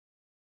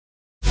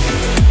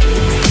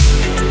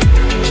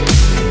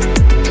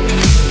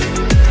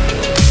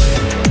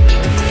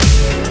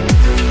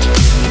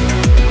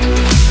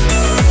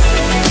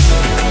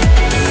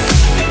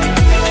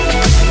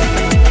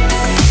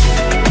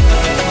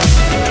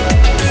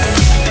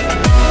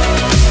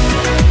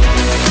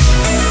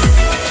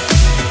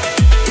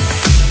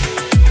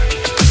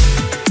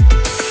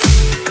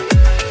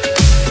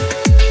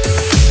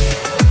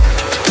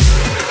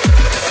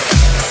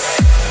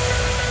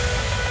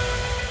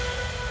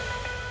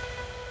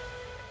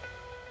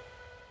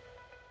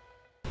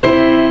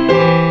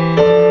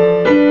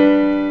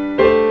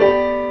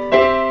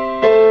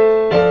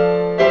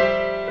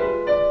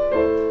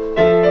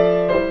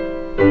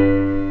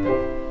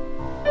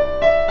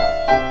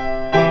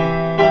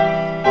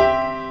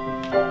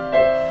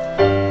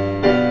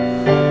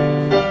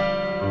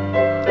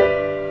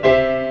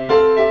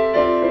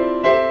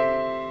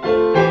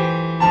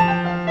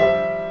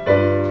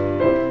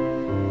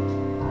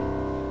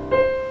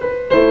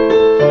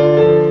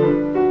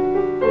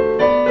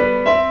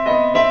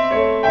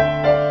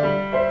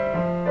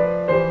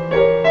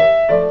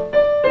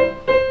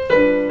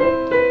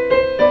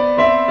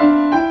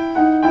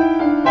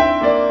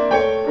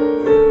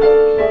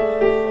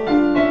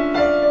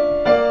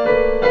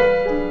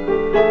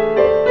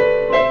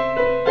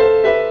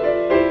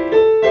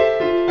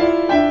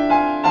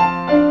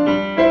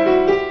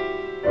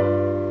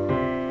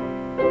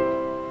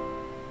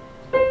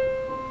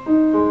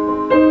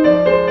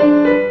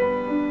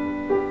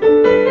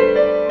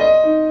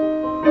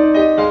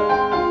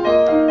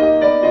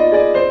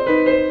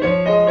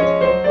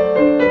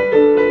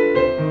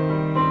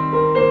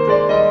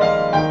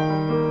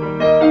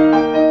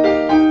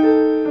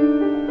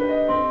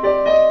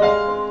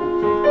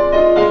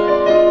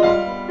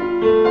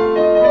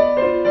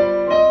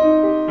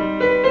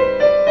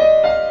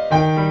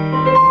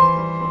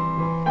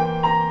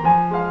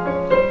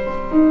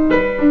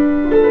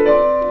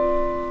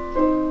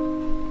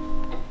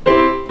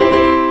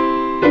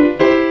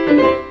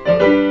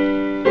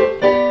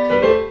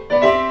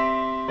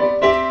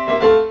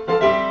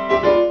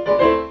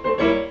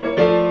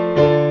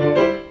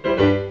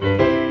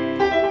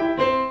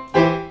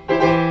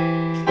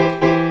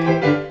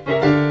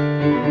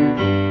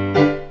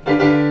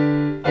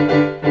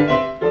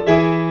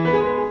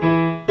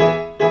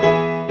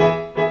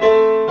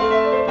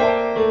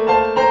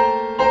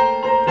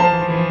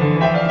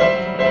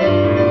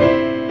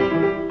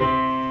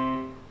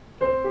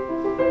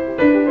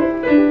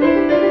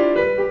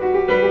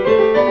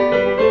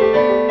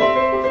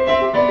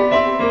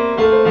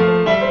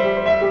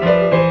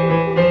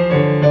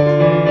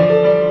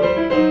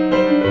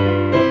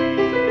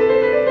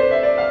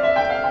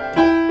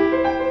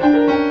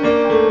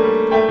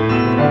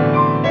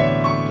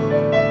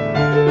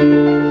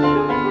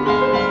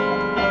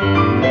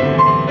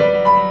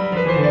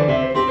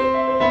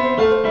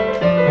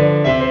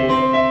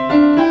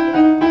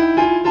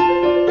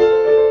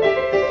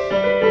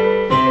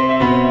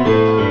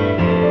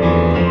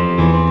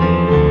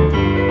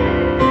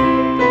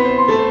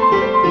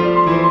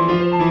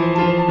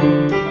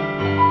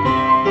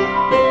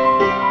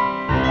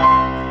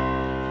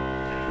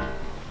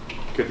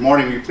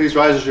Please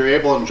rise as you're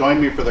able and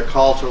join me for the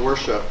call to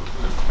worship.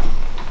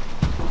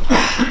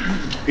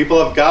 People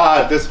of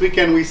God, this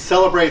weekend we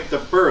celebrate the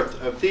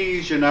birth of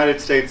these United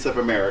States of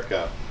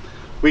America.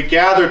 We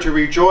gather to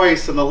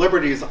rejoice in the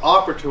liberties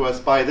offered to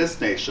us by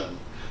this nation,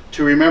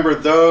 to remember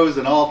those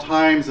in all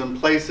times and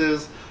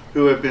places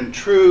who have been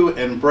true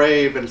and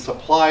brave and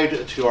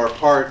supplied to our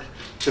part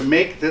to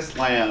make this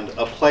land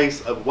a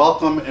place of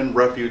welcome and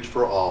refuge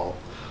for all.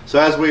 So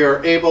as we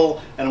are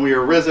able and we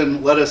are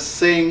risen, let us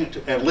sing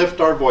and lift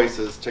our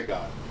voices to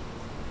God.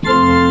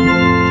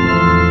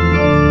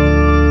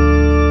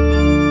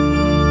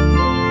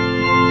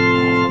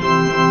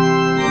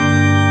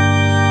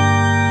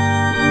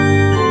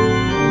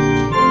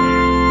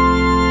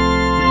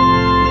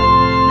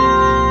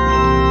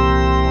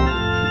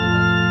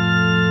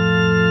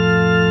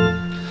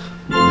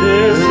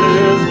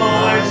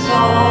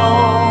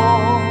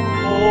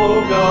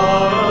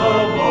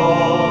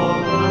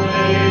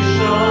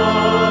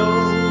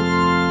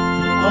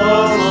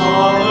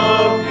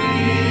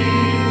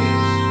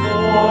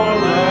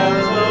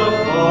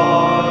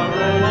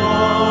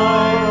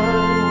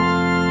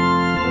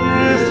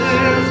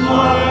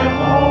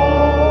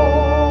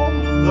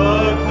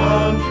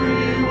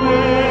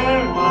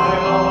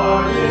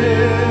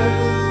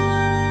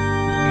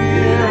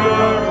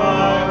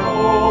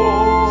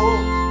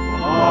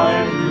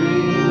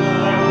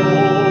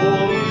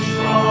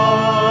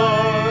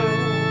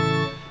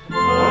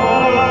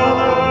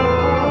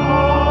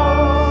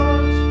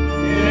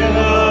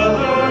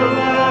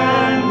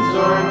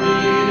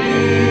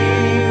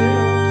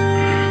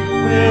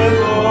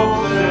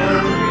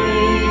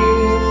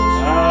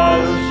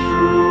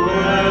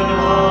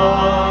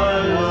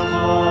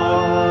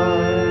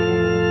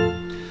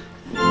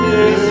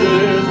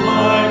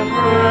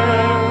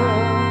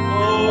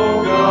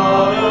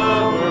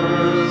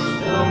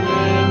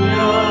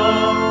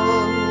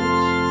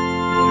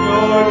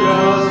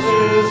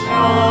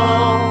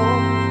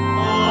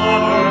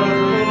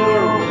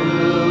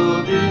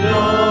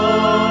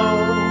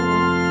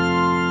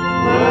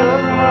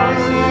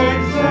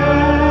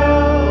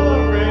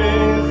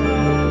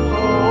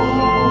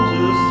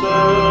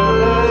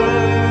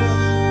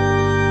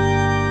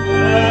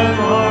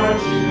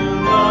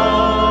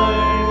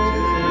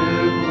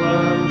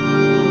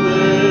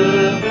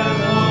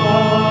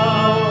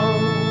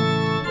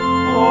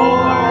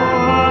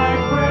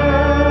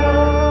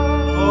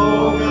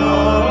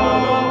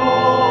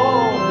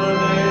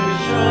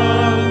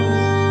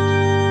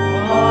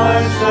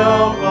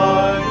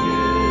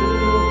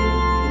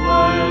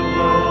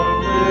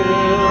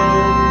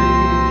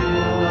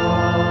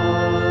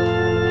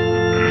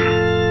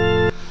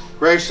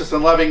 Gracious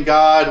and loving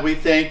God, we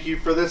thank you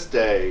for this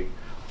day.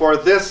 For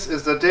this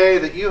is the day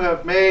that you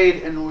have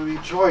made, and we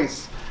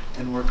rejoice,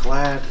 and we're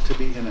glad to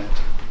be in it.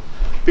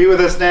 Be with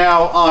us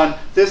now on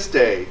this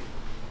day,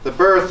 the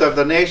birth of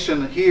the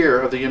nation here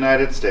of the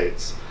United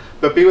States.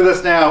 But be with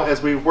us now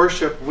as we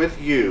worship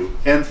with you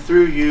and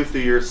through you,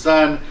 through your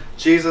Son,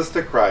 Jesus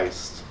the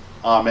Christ.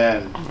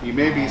 Amen. You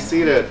may be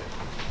seated.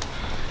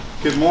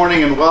 Good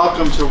morning and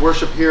welcome to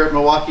worship here at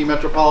Milwaukee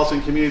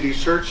Metropolitan Community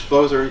Church.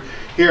 Those are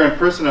here in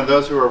person and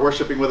those who are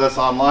worshiping with us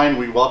online,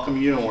 we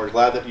welcome you and we're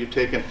glad that you've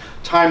taken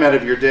time out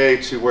of your day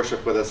to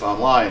worship with us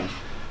online.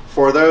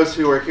 For those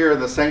who are here in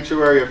the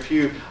sanctuary, a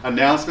few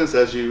announcements.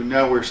 As you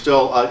know, we're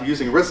still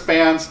using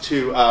wristbands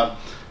to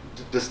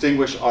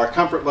distinguish our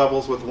comfort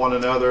levels with one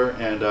another,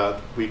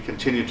 and we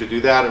continue to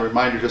do that. A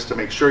reminder just to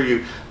make sure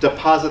you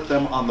deposit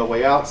them on the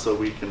way out so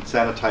we can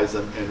sanitize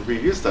them and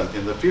reuse them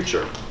in the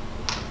future.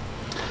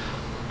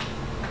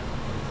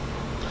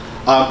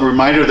 A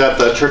reminder that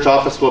the church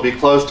office will be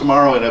closed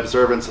tomorrow in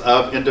observance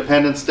of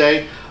Independence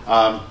Day.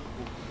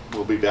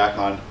 We'll be back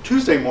on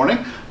Tuesday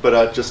morning,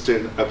 but just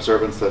in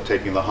observance of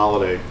taking the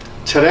holiday.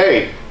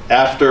 Today,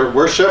 after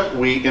worship,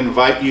 we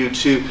invite you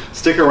to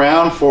stick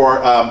around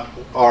for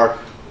our,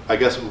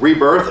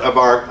 rebirth of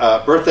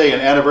our birthday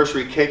and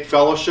anniversary cake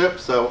fellowship.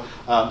 So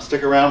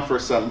stick around for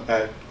some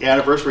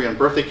anniversary and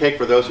birthday cake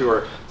for those who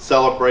are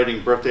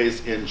celebrating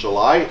birthdays in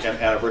July and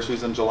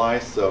anniversaries in July.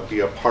 So be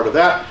a part of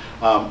that.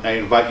 I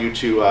invite you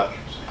to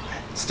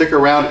stick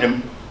around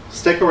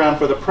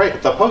for the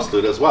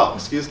postlude as well.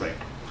 Excuse me.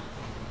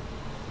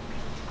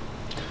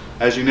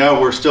 As you know,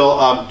 we're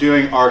still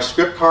doing our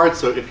script cards.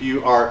 So if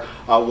you are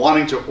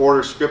wanting to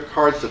order script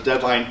cards, the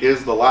deadline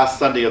is the last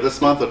Sunday of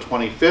this month, the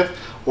 25th.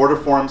 Order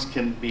forms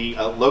can be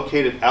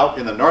located out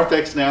in the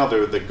narthex now.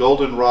 They're the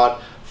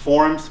goldenrod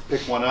forms.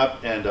 Pick one up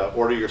and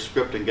order your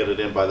script and get it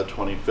in by the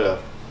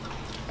 25th.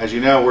 As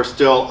you know, we're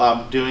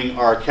still doing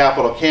our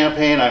capital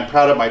campaign, I'm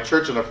Proud of My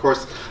Church, and of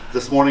course,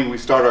 this morning we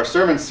start our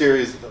sermon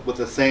series with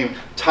the same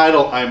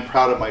title, I'm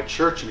Proud of My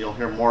Church, and you'll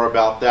hear more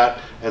about that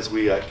as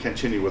we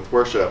continue with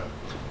worship.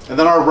 And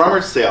then our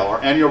rummage sale,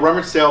 our annual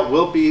rummage sale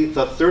will be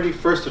the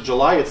 31st of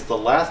July. It's the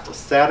last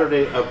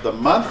Saturday of the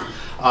month.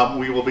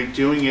 We will be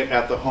doing it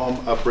at the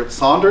home of Britt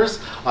Saunders.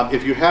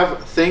 If you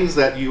have things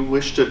that you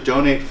wish to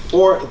donate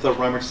for the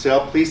rummage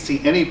sale, please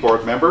see any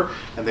board member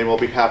and they will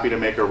be happy to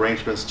make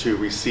arrangements to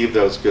receive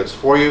those goods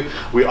for you.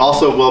 We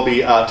also will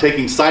be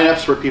taking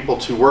sign-ups for people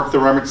to work the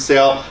rummage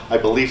sale. I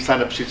believe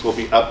sign-up sheets will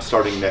be up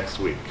starting next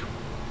week.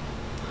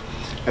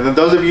 And then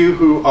those of you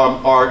who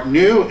are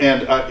new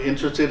and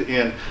interested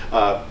in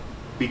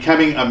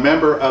becoming a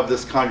member of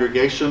this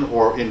congregation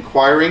or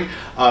inquiring,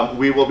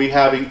 we will be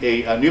having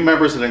a new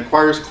members and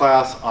inquirers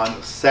class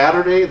on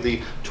Saturday,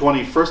 the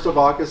 21st of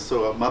August,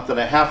 so a month and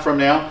a half from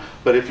now.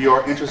 But if you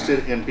are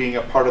interested in being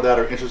a part of that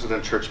or interested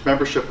in church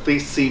membership,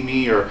 please see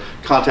me or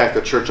contact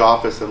the church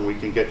office and we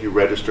can get you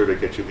registered or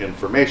get you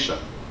information.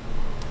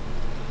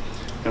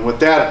 And with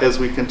that, as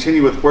we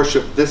continue with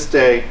worship this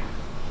day,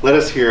 let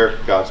us hear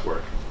God's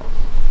word.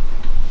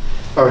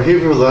 Our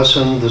Hebrew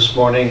lesson this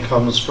morning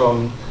comes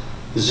from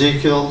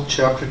Ezekiel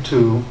chapter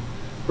 2,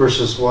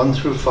 verses 1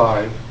 through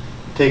 5,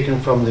 taken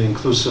from the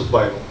Inclusive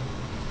Bible.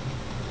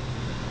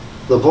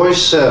 The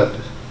voice said,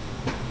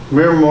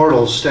 "Mere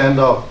mortals, stand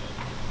up,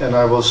 and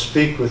I will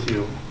speak with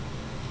you."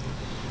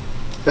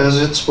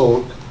 As it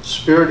spoke,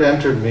 Spirit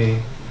entered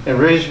me and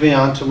raised me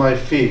onto my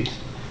feet,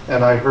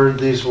 and I heard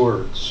these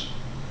words.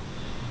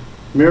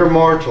 "Mere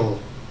mortal,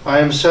 I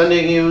am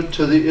sending you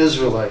to the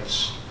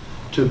Israelites,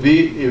 to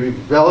be a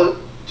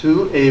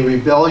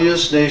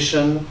rebellious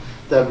nation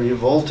that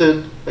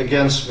revolted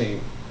against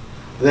me.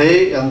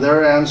 They and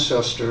their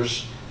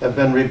ancestors have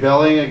been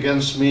rebelling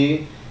against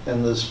me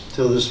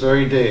till this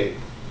very day.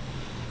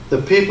 The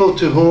people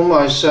to whom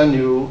I send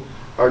you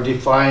are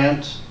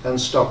defiant and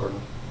stubborn.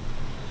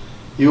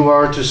 You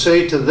are to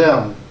say to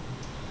them,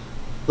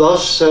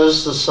 'Thus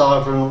says the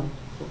sovereign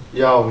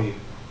Yahweh,'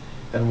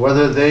 and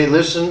whether they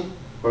listen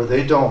or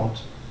they don't,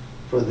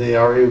 for they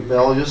are a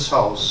rebellious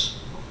house,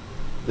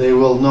 they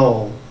will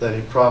know that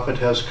a prophet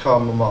has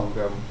come among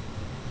them."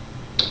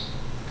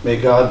 May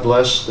God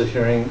bless the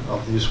hearing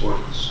of these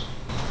words.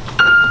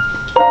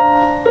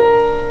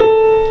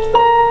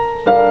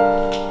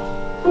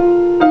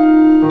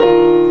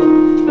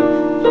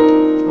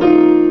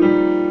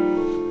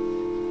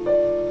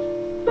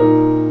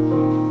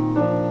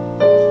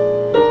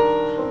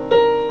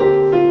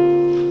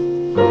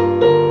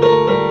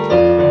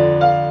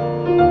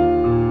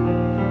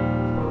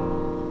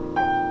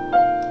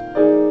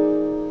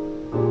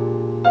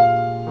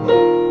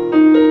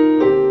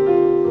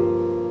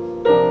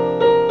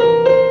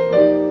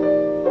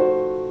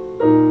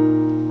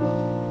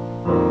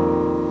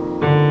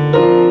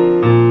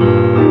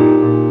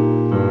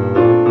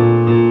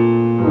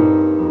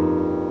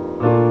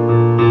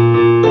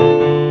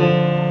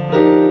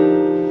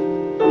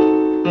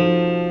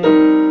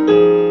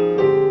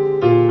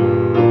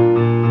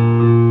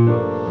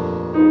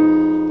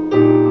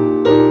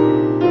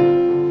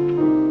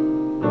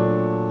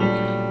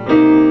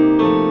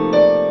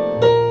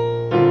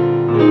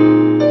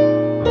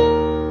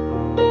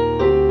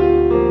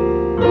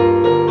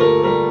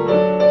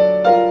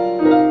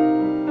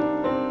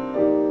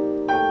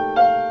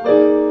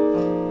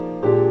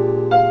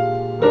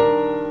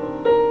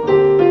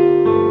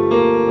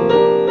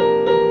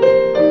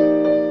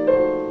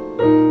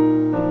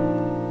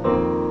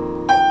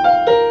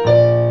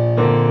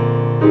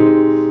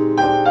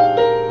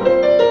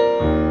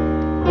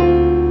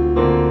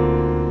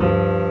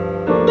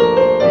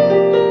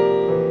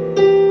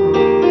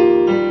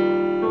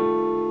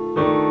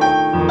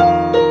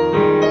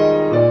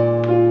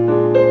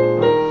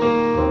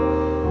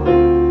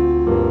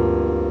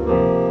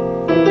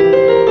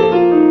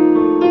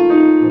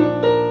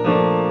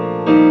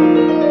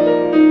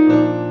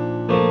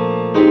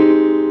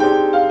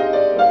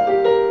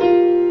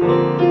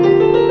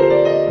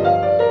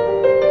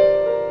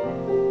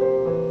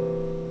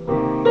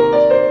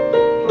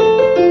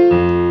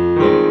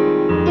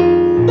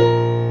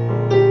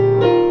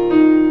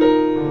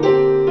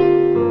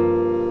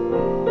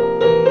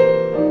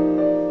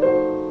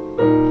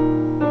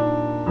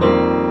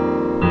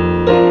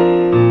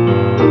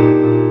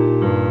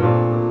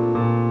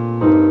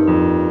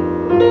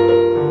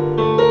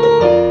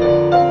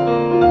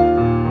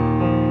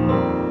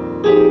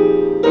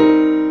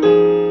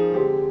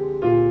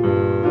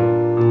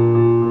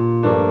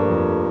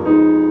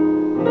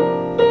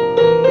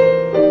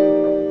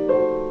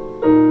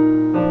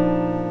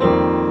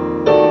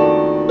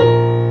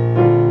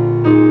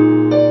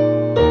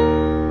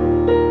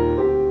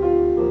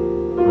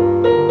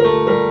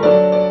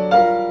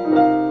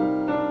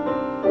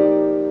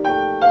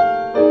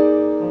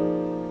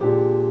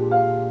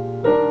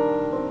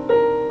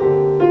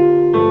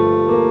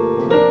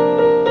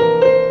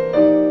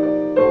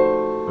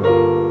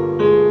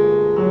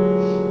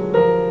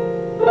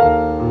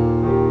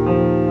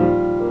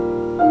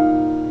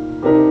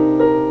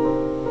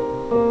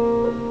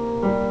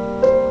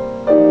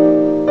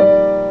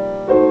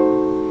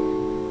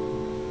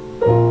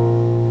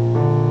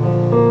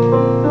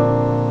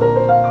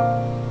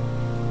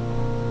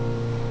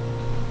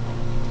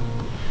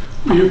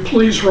 Will you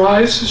please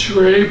rise as you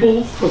are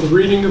able for the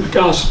reading of the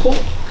gospel?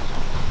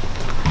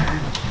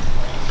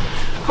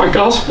 Our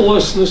gospel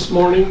lesson this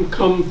morning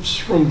comes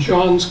from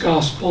John's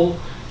Gospel,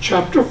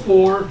 chapter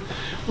 4,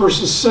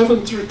 verses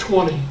 7 through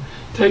 20,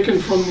 taken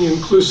from the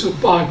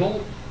Inclusive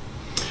Bible.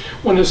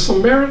 When a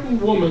Samaritan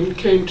woman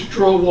came to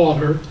draw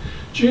water,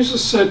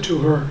 Jesus said to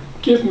her,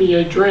 "Give me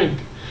a drink."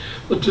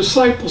 The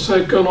disciples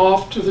had gone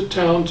off to the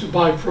town to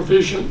buy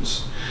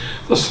provisions.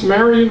 The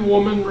Samaritan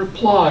woman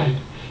replied,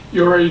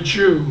 "You're a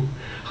Jew.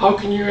 How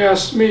can you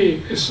ask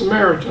me, a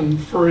Samaritan,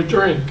 for a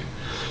drink?"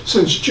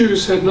 Since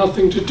Jews had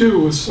nothing to do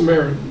with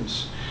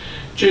Samaritans.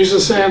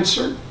 Jesus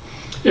answered,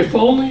 "If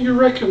only you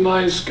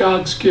recognize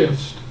God's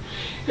gift,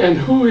 and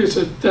who is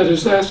it that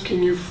is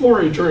asking you for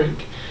a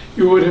drink,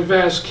 you would have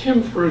asked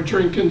him for a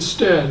drink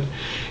instead,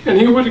 and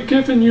he would have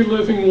given you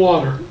living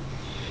water."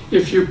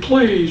 "If you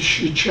please,"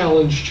 she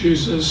challenged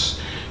Jesus,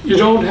 "you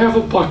don't have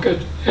a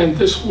bucket, and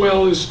this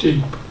well is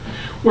deep.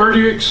 Where do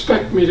you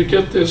expect me to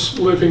get this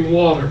living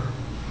water?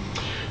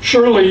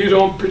 Surely you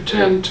don't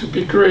pretend to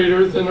be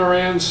greater than our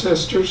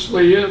ancestors,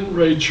 Leah and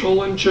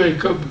Rachel and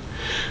Jacob,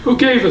 who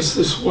gave us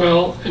this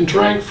well and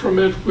drank from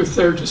it with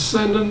their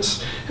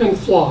descendants and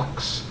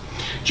flocks."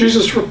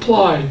 Jesus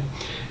replied,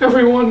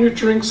 "Everyone who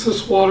drinks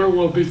this water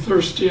will be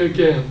thirsty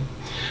again,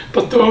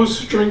 but those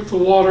who drink the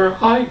water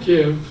I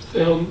give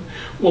them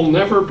will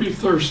never be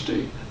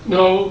thirsty.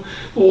 No,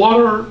 the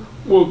water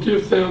will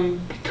give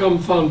them become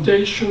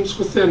foundations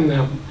within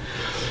them,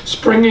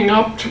 springing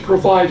up to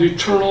provide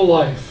eternal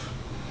life."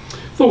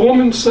 The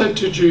woman said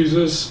to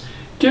Jesus,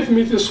 "Give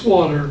me this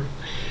water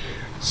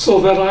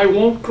so that I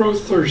won't grow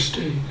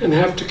thirsty and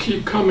have to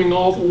keep coming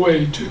all the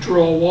way to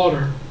draw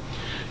water."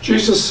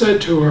 Jesus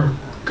said to her,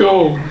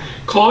 "Go,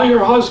 call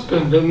your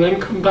husband and then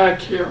come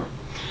back here."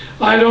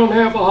 "I don't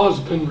have a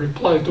husband,"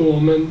 replied the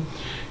woman.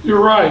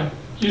 "You're right,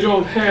 you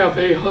don't have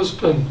a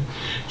husband,"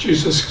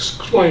 Jesus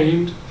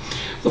explained.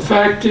 "The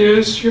fact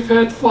is, you've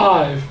had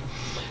 5,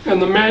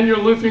 and the man you're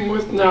living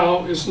with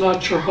now is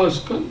not your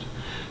husband.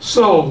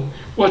 So,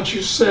 what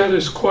you said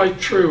is quite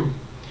true."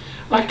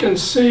 "I can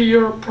see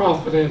you're a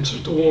prophet,"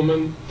 answered the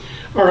woman.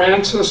 "Our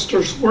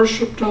ancestors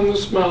worshipped on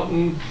this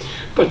mountain,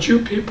 but you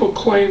people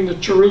claim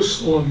that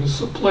Jerusalem is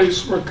the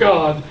place where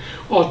God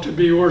ought to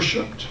be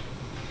worshipped."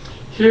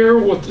 Hear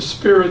what the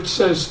Spirit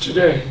says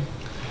today.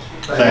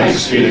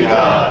 Thanks be to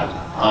God.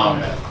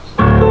 Amen.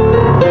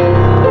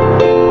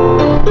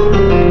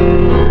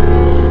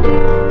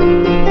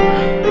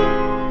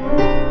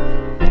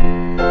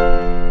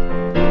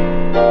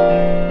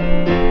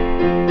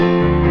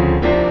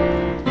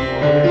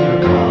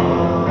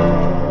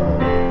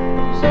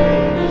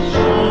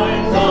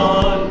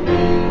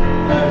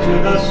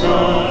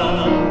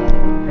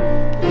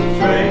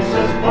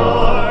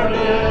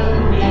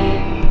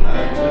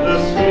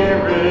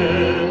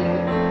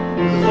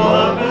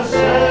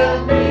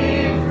 Set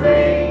me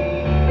free,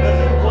 as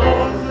it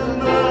was in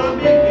the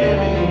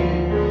beginning.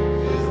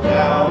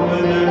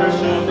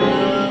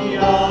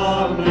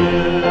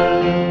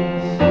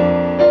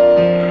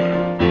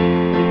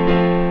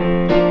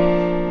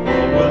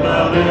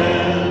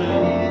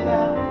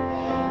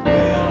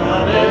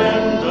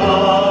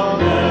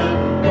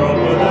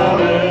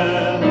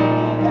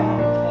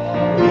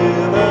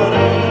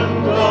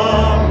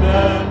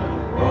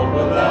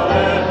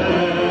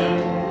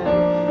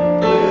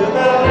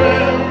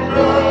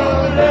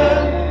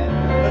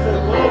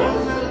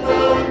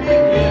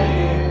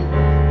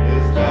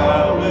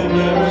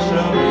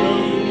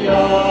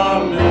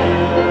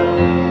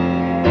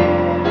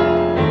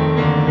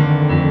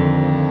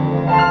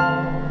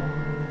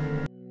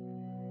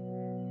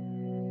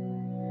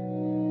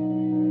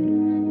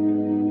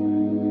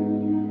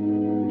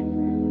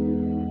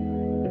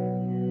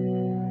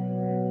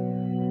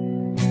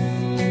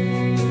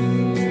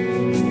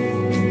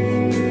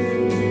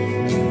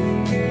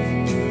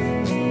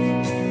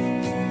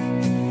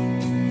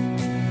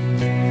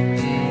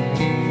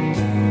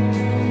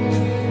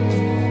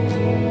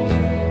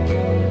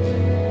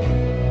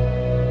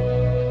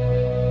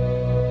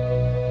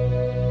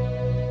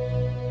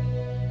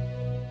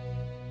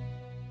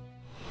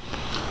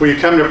 Will you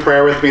come to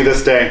prayer with me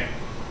this day?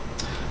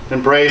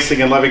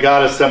 Embracing and loving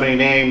God of so many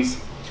names,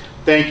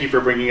 thank you for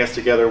bringing us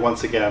together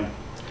once again.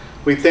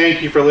 We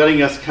thank you for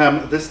letting us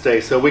come this day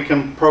so we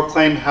can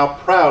proclaim how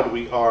proud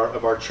we are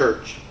of our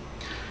church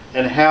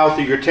and how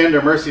through your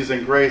tender mercies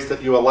and grace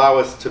that you allow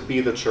us to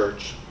be the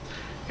church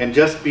and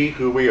just be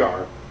who we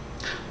are.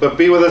 But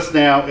be with us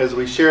now as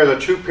we share the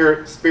true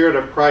spirit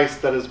of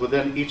Christ that is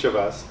within each of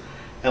us,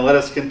 and let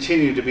us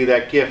continue to be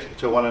that gift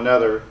to one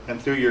another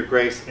and through your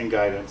grace and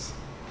guidance.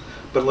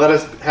 But let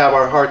us have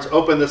our hearts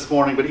open this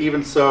morning, but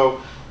even so,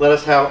 let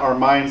us have our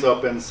minds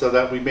open so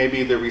that we may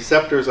be the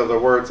receptors of the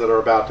words that are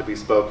about to be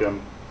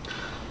spoken.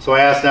 So I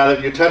ask now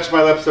that you touch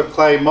my lips of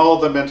clay, mold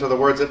them into the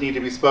words that need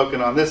to be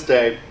spoken on this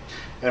day,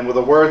 and with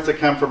the words that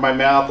come from my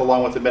mouth,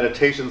 along with the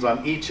meditations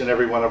on each and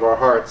every one of our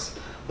hearts,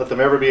 let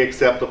them ever be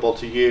acceptable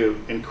to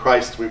you. In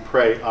Christ we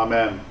pray,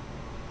 amen.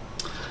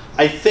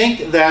 I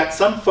think that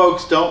some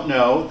folks don't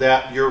know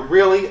that you're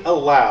really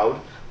allowed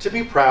to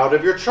be proud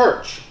of your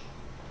church.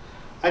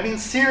 I mean,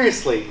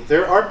 seriously,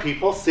 there are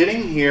people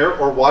sitting here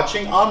or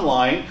watching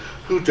online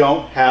who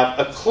don't have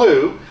a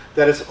clue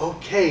that it's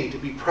okay to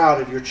be proud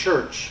of your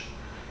church.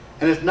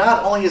 And it's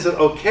not only is it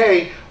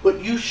okay,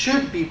 but you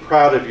should be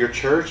proud of your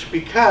church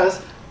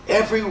because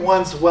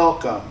everyone's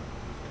welcome.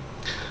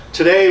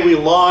 Today we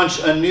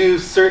launch a new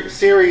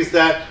series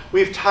that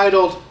we've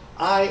titled,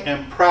 I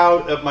Am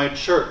Proud of My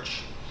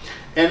Church.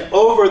 And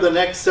over the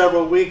next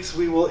several weeks,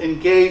 we will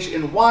engage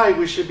in why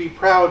we should be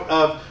proud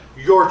of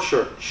your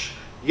church.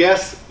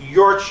 Yes,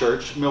 your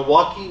church,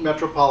 Milwaukee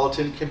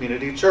Metropolitan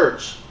Community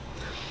Church.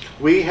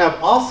 We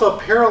have also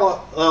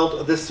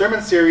paralleled this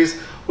sermon series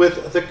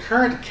with the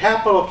current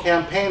capital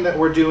campaign that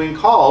we're doing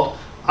called,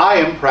 I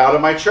Am Proud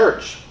of My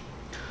Church.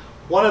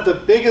 One of the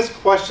biggest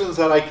questions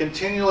that I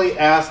continually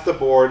ask the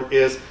board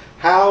is,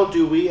 how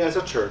do we as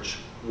a church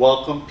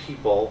welcome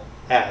people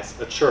as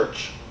a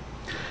church?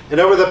 And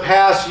over the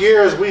past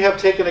years, we have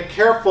taken a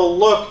careful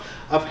look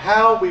of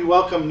how we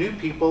welcome new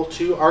people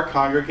to our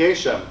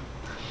congregation.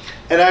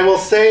 And I will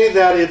say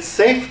that it's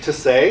safe to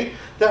say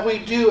that we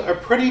do a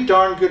pretty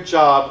darn good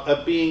job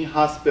of being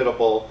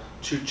hospitable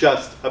to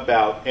just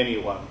about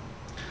anyone.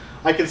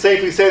 I can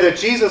safely say that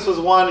Jesus was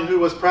one who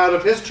was proud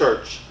of his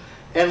church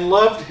and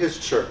loved his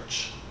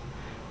church.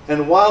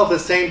 And while at the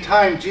same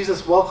time,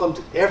 Jesus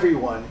welcomed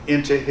everyone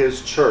into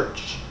his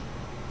church.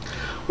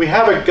 We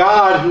have a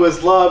God who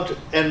has loved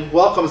and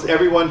welcomes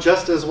everyone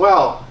just as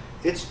well.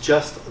 It's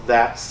just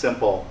that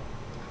simple.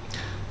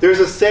 There's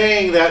a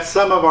saying that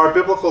some of our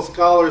biblical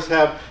scholars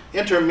have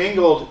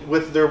intermingled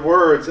with their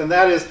words, and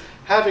that is,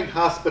 having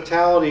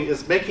hospitality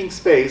is making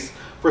space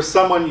for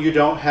someone you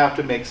don't have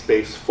to make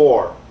space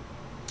for.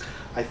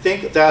 I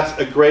think that's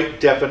a great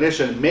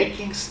definition,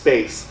 making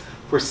space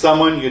for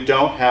someone you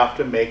don't have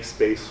to make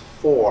space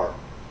for.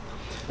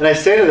 And I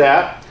say to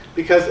that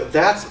because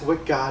that's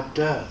what God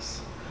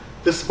does.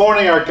 This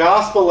morning our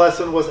gospel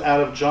lesson was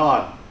out of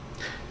John,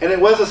 and it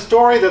was a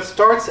story that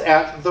starts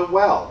at the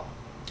well,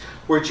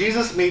 where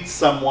Jesus meets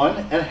someone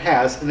and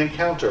has an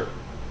encounter.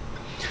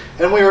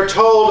 And we are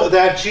told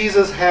that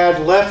Jesus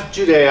had left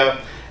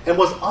Judea and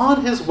was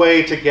on his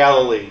way to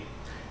Galilee.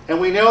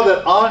 And we know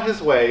that on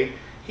his way,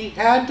 he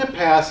had to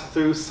pass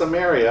through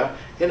Samaria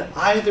in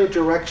either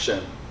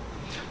direction,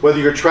 whether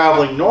you're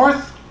traveling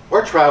north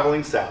or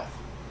traveling south.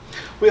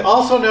 We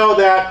also know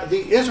that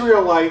the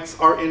Israelites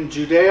are in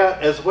Judea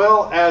as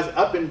well as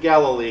up in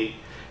Galilee,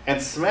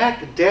 and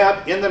smack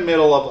dab in the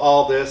middle of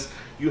all this,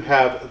 you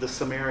have the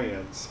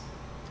Samaritans.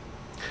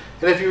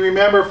 And if you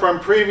remember from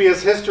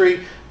previous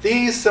history,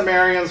 these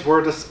Samaritans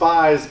were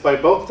despised by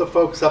both the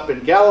folks up in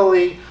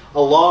Galilee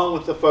along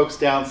with the folks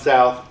down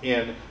south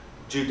in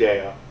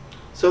Judea.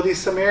 So these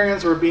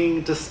Samaritans were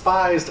being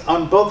despised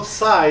on both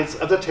sides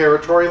of the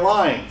territory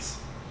lines.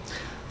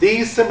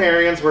 These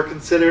Samaritans were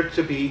considered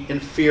to be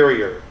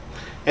inferior,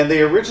 and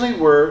they originally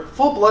were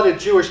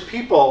full-blooded Jewish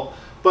people,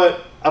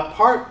 but a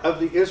part of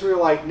the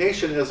Israelite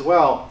nation as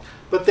well.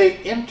 But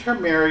they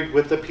intermarried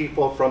with the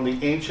people from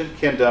the ancient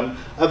kingdom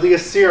of the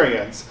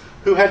Assyrians,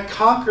 who had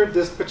conquered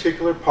this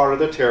particular part of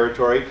the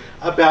territory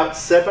about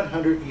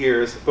 700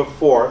 years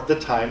before the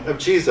time of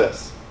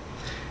Jesus.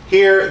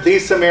 Here,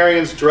 these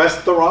Samaritans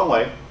dressed the wrong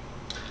way.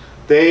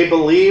 They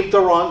believed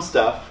the wrong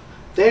stuff.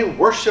 They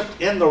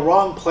worshiped in the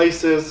wrong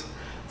places.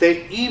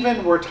 They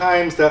even were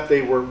times that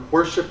they were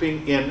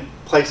worshiping in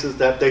places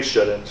that they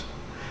shouldn't.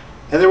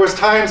 And there was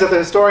times that the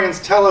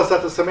historians tell us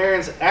that the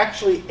Samaritans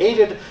actually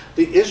aided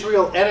the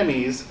Israel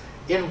enemies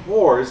in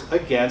wars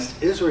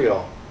against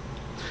Israel.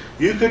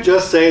 You could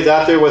just say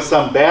that there was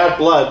some bad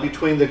blood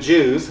between the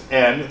Jews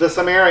and the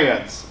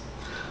Samaritans.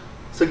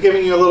 So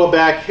giving you a little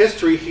back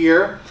history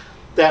here,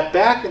 that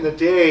back in the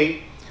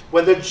day,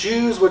 when the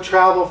Jews would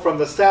travel from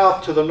the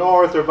south to the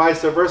north or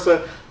vice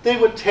versa, they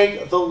would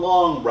take the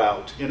long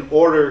route in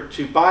order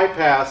to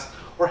bypass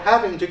or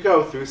having to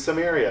go through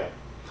Samaria.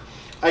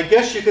 I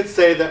guess you could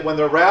say that when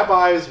the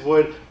rabbis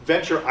would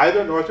venture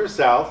either north or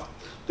south,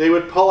 they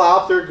would pull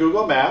out their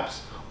Google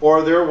Maps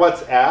or their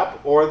WhatsApp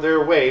or their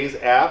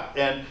Waze app,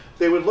 and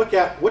they would look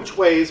at which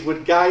ways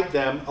would guide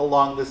them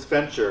along this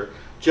venture,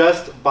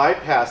 just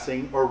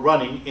bypassing or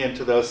running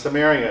into those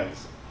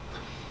Samaritans.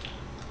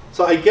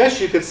 So I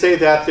guess you could say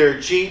that their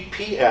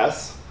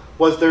GPS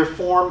was their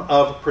form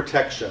of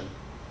protection.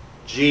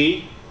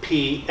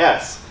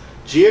 GPS,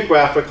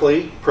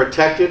 geographically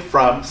protected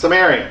from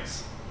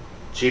Samaritans.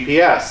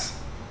 GPS.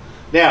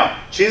 Now,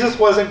 Jesus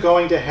wasn't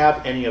going to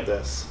have any of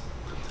this,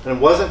 and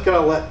wasn't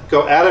going to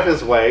go out of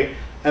his way,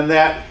 and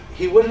that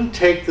he wouldn't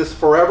take this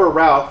forever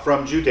route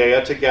from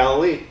Judea to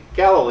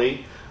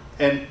Galilee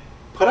and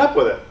put up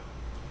with it.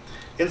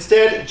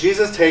 Instead,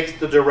 Jesus takes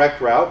the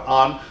direct route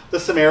on the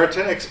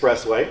Samaritan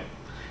Expressway.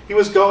 He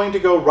was going to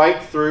go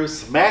right through,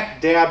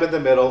 smack dab in the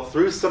middle,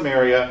 through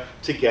Samaria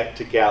to get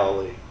to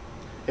Galilee.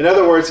 In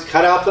other words,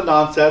 cut out the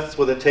nonsense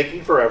with it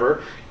taking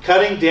forever,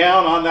 cutting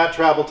down on that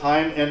travel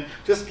time, and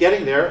just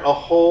getting there a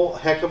whole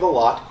heck of a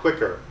lot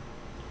quicker.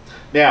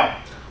 Now,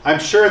 I'm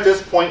sure at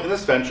this point in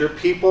this venture,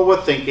 people were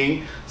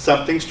thinking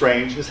something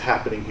strange is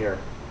happening here.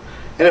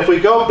 And if we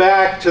go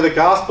back to the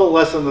gospel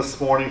lesson this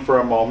morning for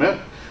a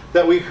moment,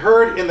 that we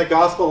heard in the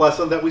gospel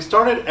lesson that we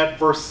started at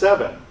verse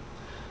 7.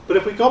 But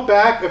if we go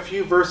back a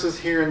few verses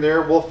here and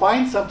there, we'll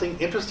find something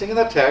interesting in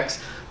the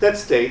text that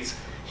states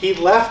he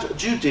left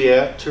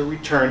Judea to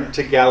return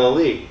to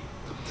Galilee.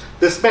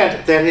 This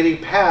meant that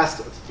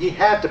he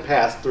had to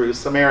pass through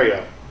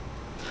Samaria.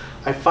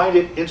 I find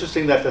it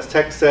interesting that this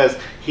text says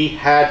he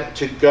had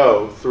to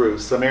go through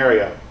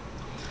Samaria.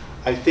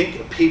 I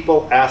think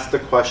people ask the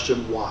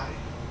question, why?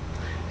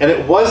 And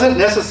it wasn't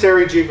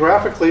necessary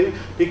geographically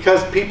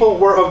because people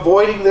were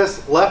avoiding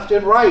this left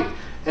and right,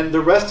 and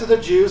the rest of the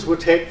Jews would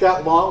take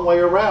that long way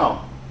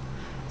around.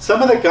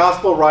 Some of the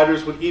gospel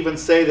writers would even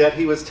say that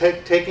he was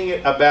taking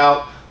it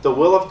about the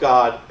will of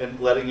God and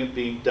letting it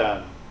be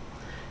done.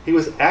 He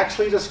was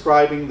actually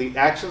describing the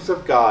actions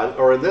of God,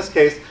 or in this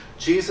case,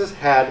 Jesus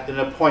had an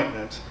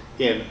appointment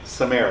in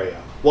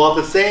Samaria, while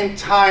at the same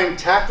time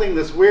tackling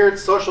this weird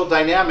social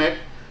dynamic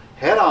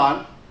head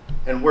on,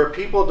 and where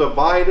people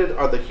divided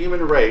are the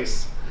human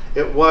race.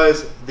 It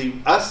was the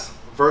us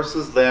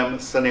versus them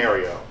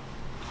scenario.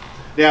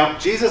 Now,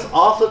 Jesus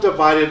also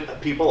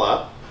divided people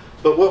up,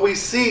 but what we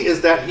see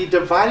is that he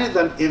divided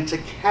them into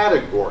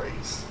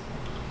categories.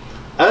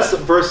 Us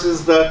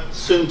versus the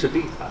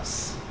soon-to-be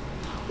us,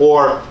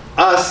 or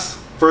us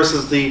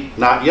versus the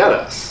not yet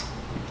us.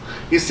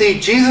 You see,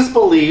 Jesus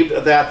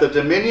believed that the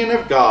dominion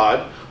of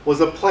God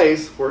was a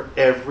place where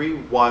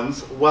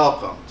everyone's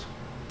welcomed.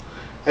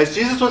 As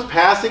Jesus was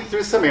passing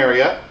through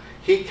Samaria,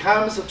 he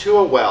comes to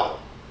a well.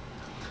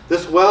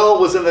 This well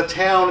was in the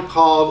town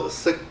called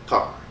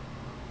Sychar.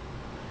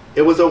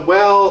 It was a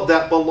well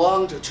that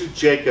belonged to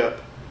Jacob.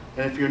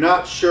 And if you're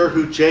not sure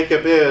who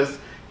Jacob is,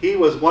 he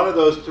was one of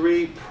those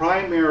three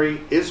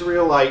primary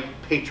Israelite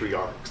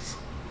patriarchs.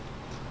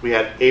 We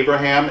had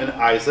Abraham and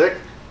Isaac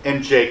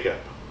and Jacob.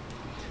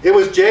 It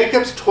was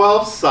Jacob's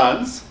 12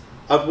 sons,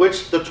 of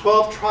which the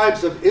 12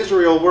 tribes of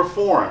Israel were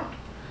formed.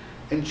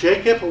 And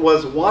Jacob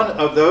was one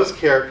of those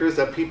characters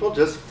that people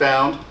just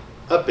found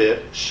a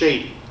bit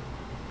shady.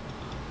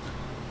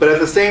 But at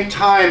the same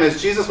time,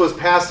 as Jesus was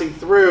passing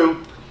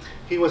through,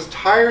 he was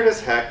tired as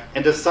heck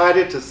and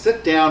decided to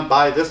sit down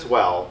by this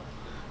well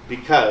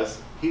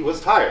because he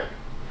was tired.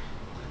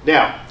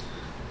 Now,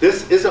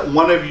 this isn't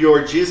one of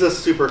your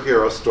Jesus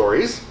superhero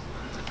stories.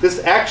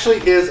 This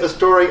actually is a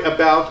story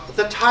about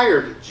the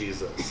tired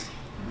Jesus.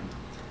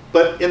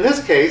 But in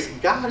this case,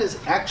 God is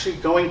actually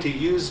going to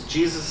use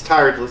Jesus'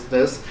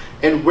 tiredness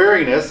and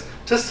weariness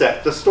to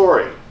set the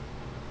story.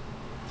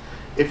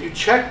 If you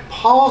check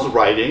Paul's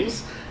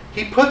writings,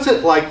 he puts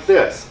it like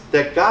this,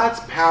 that God's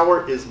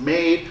power is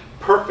made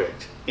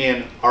perfect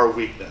in our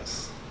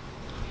weakness.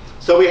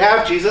 So we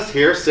have Jesus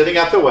here sitting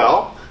at the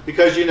well,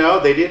 because you know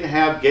they didn't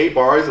have gay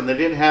bars and they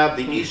didn't have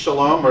the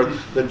eShalom or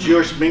the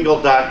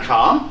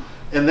JewishMingle.com.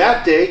 And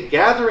that day,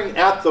 gathering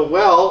at the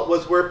well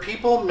was where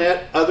people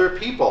met other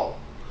people.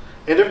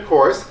 And of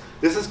course,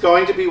 this is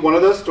going to be one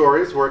of those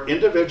stories where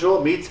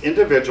individual meets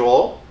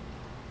individual,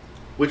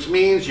 which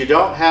means you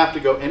don't have to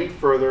go any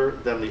further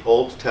than the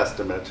Old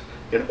Testament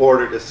in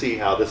order to see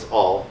how this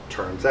all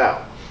turns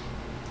out.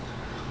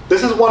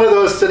 This is one of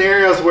those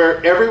scenarios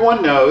where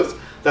everyone knows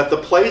that the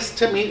place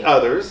to meet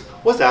others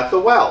was at the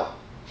well.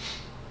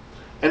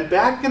 And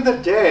back in the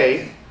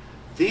day,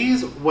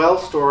 these well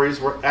stories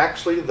were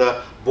actually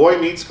the boy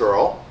meets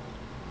girl,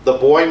 the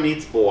boy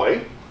meets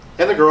boy,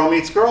 and the girl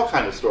meets girl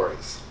kind of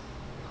stories.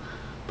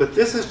 But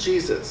this is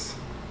Jesus.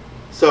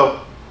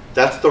 So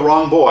that's the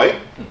wrong boy.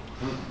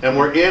 And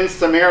we're in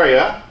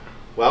Samaria.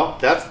 Well,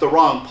 that's the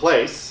wrong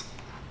place.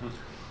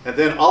 And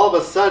then all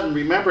of a sudden,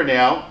 remember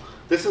now,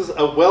 this is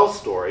a well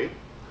story.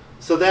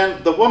 So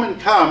then the woman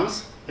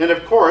comes, and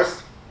of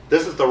course,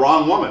 this is the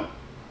wrong woman.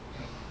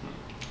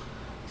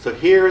 So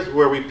here's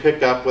where we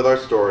pick up with our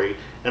story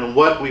and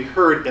what we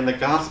heard in the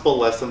gospel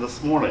lesson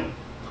this morning.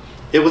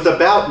 It was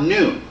about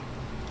noon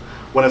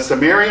when a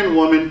Samaritan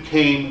woman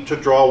came to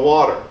draw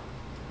water.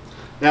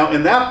 Now,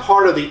 in that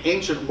part of the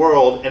ancient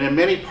world, and in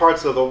many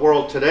parts of the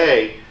world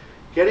today,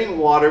 getting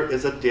water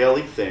is a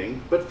daily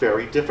thing, but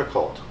very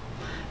difficult,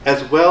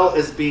 as well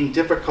as being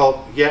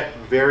difficult yet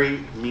very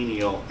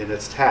menial in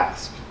its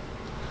task.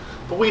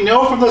 But we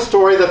know from the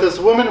story that this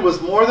woman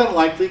was more than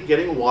likely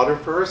getting water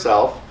for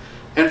herself,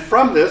 and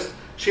from this,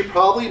 she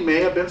probably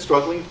may have been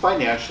struggling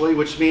financially,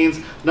 which means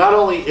not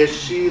only is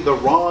she the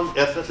wrong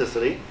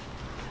ethnicity,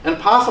 and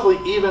possibly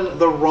even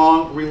the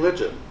wrong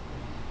religion.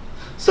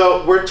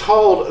 So we're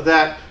told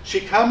that she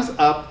comes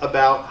up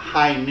about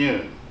high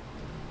noon.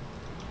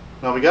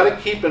 Now we got to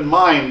keep in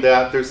mind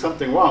that there's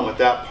something wrong with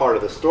that part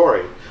of the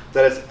story,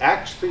 that it's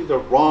actually the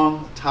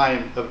wrong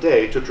time of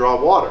day to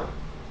draw water.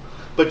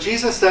 But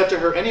Jesus said to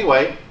her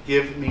anyway,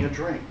 "Give me a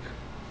drink."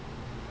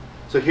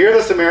 So here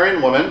the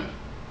Samaritan woman,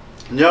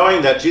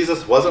 knowing that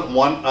Jesus wasn't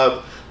one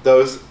of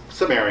those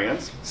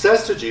Samaritans,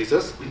 says to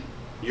Jesus,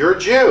 "You're a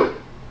Jew,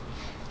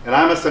 and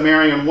I'm a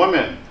Samaritan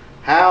woman.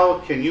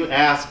 How can you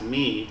ask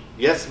me,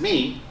 yes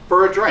me,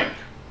 for a drink?"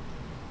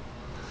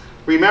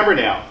 Remember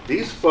now,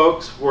 these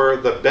folks were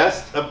the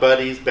best of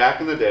buddies back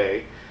in the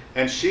day,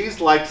 and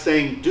she's like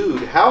saying,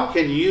 "Dude, how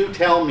can you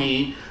tell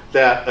me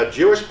that a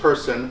Jewish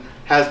person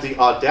has the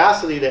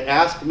audacity to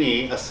ask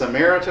me, a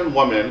Samaritan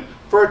woman,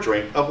 for a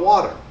drink of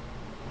water?"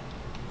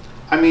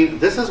 I mean,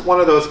 this is one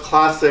of those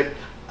classic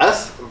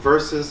us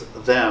versus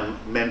them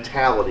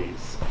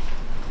mentalities.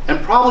 And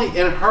probably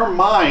in her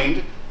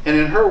mind and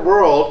in her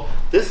world,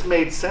 this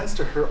made sense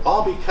to her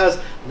all because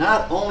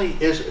not only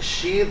is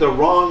she the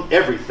wrong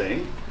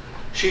everything,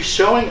 she's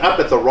showing up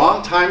at the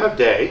wrong time of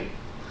day.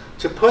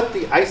 To put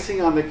the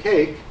icing on the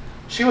cake,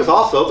 she was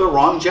also the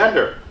wrong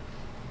gender.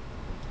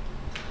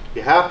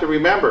 You have to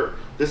remember,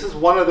 this is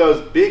one of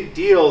those big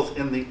deals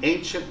in the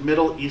ancient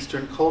Middle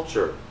Eastern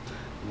culture.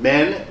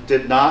 Men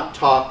did not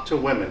talk to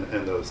women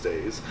in those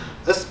days,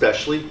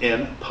 especially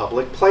in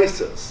public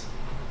places.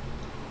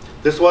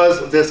 This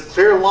was this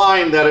clear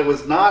line that it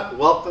was not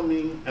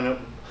welcoming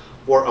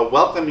or a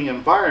welcoming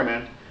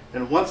environment,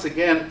 and once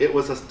again, it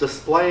was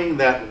displaying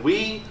that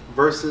we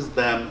versus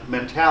them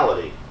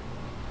mentality.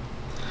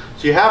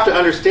 So you have to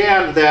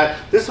understand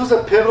that this was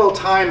a pivotal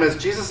time as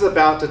Jesus is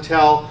about to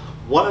tell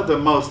one of the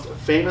most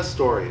famous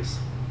stories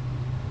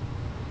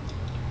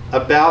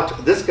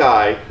about this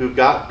guy who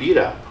got beat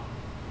up.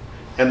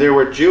 And there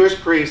were Jewish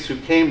priests who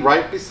came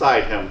right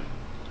beside him,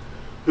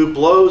 who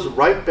blows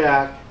right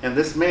back, and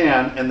this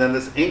man, and then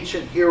this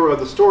ancient hero of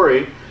the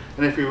story,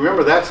 and if you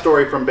remember that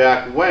story from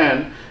back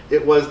when,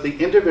 it was the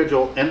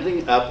individual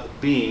ending up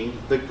being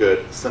the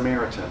Good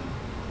Samaritan.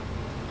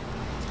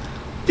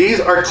 These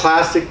are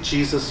classic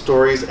Jesus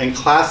stories and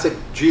classic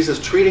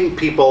Jesus treating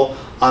people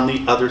on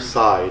the other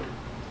side.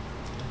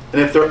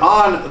 And if they're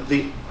on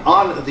the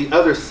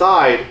other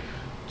side,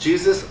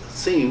 Jesus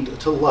seemed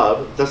to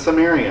love the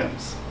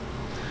Samaritans.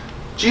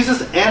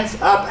 Jesus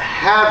ends up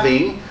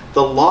having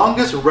the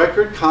longest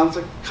record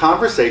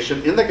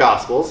conversation in the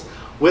Gospels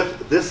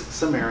with this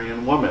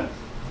Samaritan woman,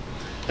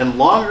 and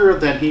longer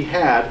than he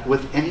had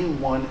with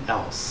anyone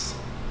else.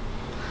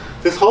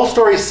 This whole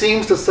story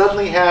seems to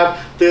suddenly have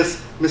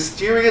this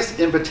mysterious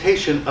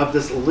invitation of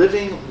this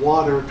living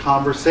water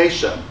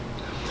conversation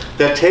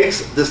that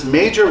takes this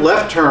major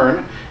left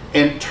turn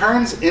and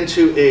turns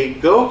into a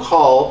go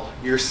call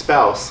your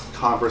spouse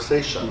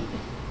conversation.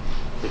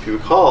 If you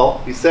recall,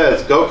 he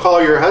says, go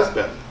call your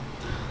husband.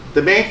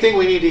 The main thing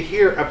we need to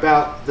hear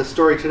about the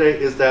story today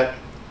is that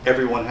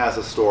everyone has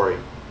a story.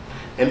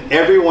 And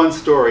everyone's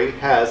story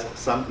has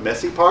some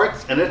messy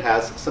parts and it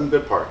has some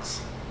good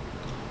parts.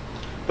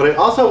 But I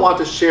also want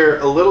to share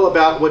a little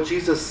about what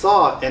Jesus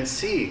saw and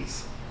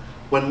sees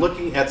when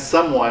looking at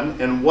someone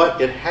and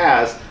what it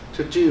has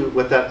to do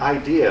with that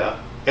idea,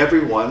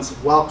 everyone's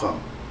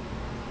welcome.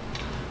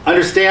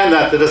 Understand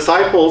that the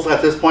disciples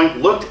at this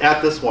point looked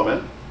at this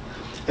woman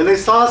and they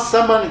saw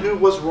someone who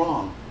was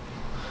wrong.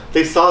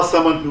 They saw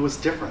someone who was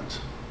different.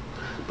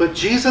 But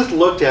Jesus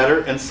looked at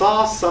her and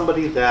saw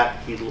somebody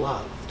that he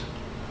loved.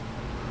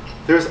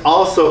 There's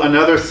also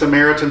another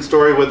Samaritan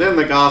story within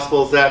the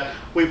Gospels that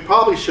we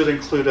probably should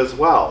include as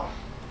well.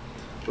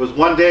 It was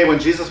one day when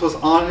Jesus was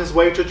on his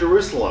way to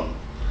Jerusalem.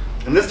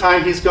 And this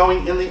time he's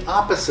going in the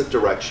opposite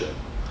direction.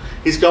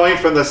 He's going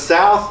from the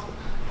south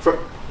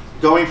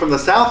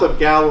of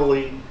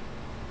Galilee,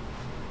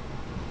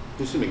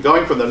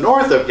 going from the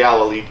north of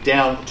Galilee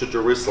down to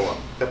Jerusalem.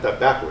 Got that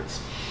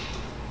backwards.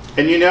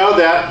 And you know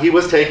that he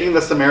was taking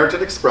the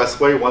Samaritan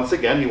Expressway once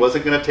again. He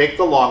wasn't going to take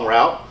the long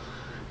route.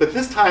 But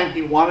this time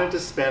he wanted to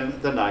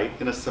spend the night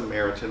in a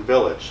Samaritan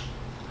village.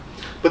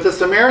 But the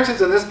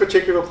Samaritans in this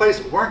particular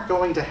place weren't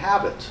going to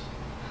have it.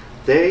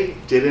 They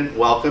didn't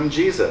welcome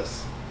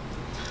Jesus.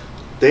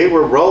 They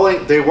weren't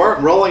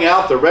rolling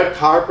out the red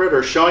carpet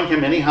or showing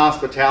him any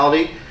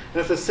hospitality.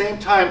 And at the same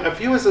time, a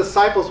few of his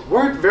disciples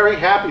weren't very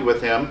happy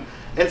with him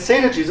and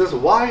say to Jesus,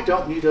 why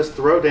don't you just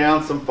throw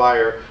down some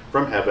fire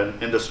from heaven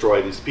and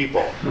destroy these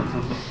people?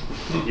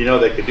 You know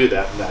they could do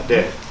that in that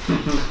day.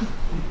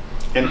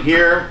 And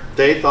here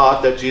they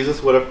thought that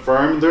Jesus would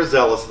affirm their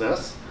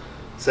zealousness,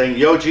 saying,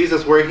 yo,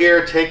 Jesus, we're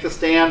here, take the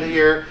stand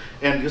here,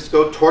 and just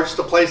go torch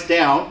the place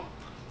down,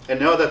 and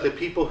know that the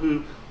people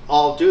who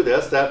all do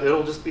this, that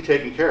it'll just be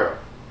taken care of.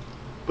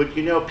 But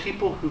you know,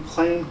 people who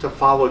claim to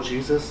follow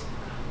Jesus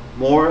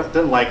more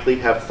than likely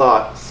have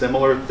thought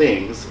similar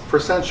things for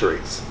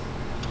centuries.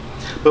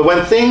 But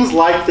when things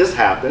like this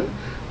happen,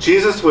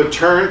 Jesus would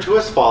turn to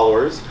his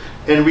followers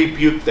and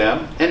rebuke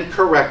them and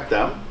correct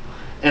them.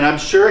 And I'm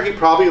sure he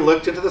probably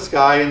looked into the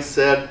sky and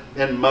said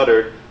and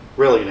muttered,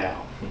 really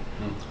now?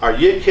 Are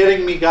you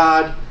kidding me,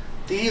 God?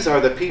 These are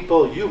the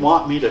people you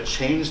want me to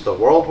change the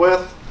world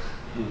with?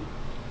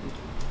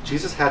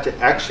 Jesus had to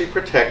actually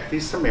protect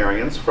these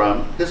Samaritans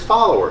from his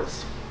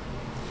followers.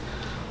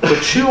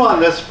 But chew on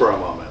this for a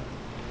moment.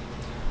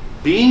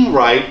 Being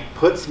right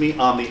puts me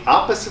on the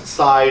opposite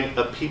side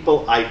of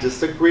people I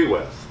disagree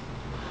with.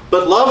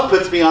 But love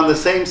puts me on the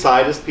same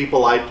side as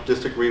people I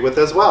disagree with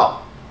as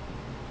well.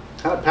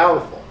 Kind of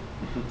powerful.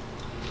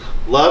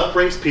 Love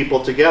brings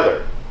people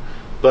together,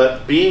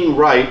 but being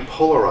right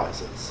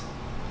polarizes.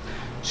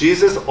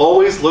 Jesus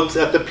always looks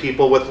at the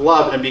people with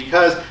love, and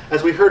because,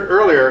 as we heard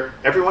earlier,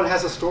 everyone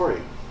has a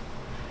story.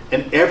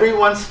 And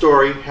everyone's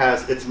story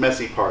has its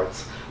messy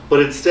parts. But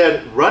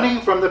instead,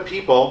 running from the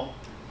people,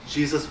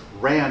 Jesus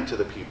ran to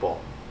the people.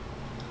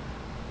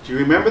 Do you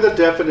remember the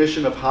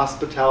definition of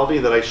hospitality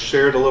that I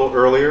shared a little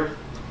earlier?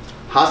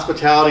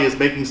 Hospitality is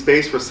making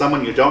space for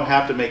someone you don't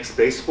have to make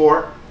space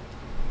for.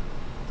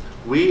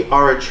 We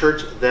are a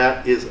church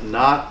that is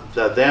not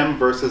the them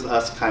versus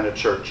us kind of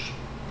church.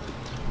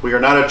 We are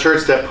not a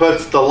church that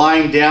puts the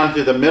line down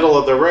through the middle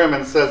of the room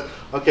and says,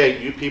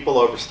 okay, you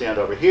people stand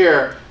over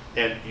here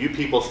and you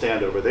people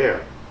stand over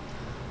there.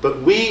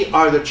 But we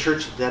are the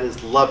church that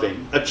is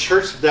loving, a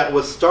church that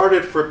was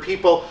started for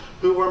people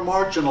who were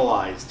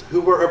marginalized, who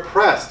were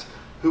oppressed,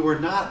 who were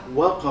not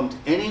welcomed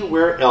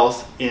anywhere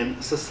else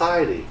in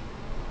society.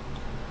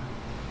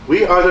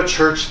 We are the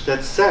church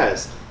that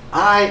says,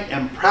 I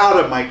am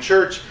proud of my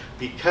church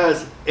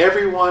because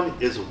everyone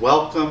is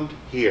welcomed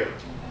here.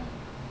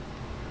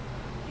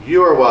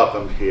 You are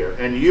welcomed here,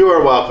 and you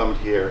are welcomed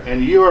here,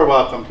 and you are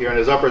welcomed here. And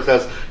as Upper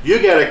says,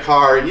 you get a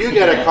car, and you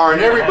get a car,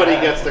 and everybody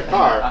gets the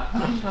car.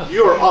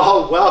 You are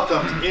all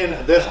welcomed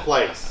in this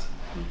place.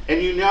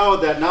 And you know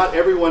that not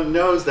everyone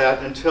knows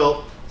that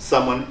until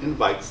someone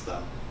invites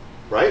them,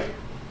 right?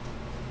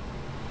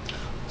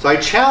 So I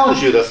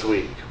challenge you this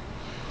week.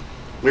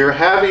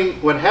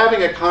 When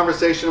having a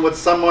conversation with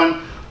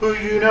someone who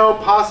you know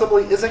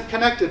possibly isn't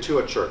connected to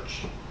a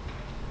church,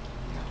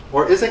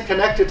 or isn't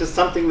connected to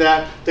something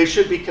that they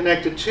should be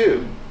connected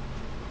to,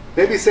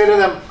 maybe say to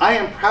them, I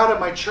am proud of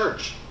my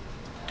church.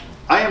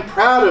 I am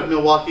proud of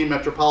Milwaukee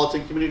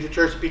Metropolitan Community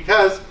Church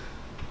because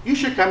you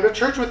should come to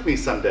church with me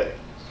someday.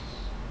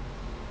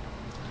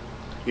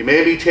 You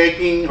may be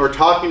taking or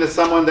talking to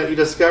someone that you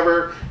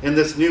discover in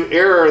this new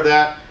era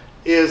that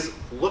is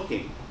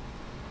looking.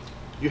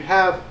 You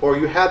have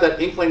that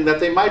inkling that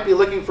they might be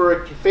looking for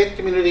a faith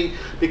community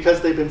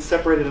because they've been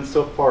separated and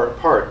so far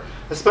apart.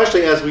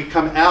 Especially as we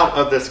come out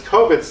of this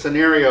COVID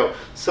scenario,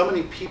 so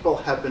many people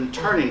have been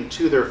turning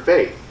to their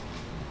faith.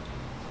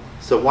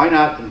 So why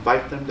not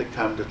invite them to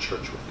come to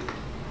church with you?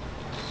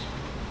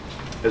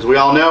 As we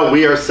all know,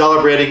 we are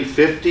celebrating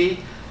 50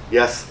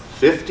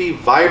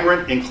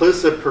 vibrant,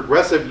 inclusive,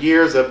 progressive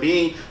years of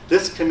being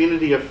this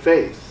community of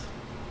faith.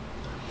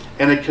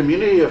 And a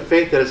community of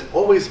faith that has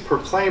always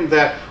proclaimed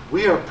that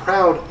we are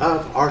proud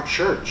of our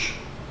church.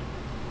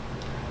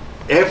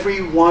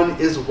 Everyone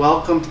is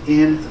welcomed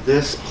in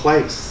this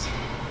place.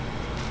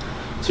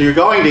 So you're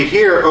going to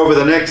hear over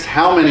the next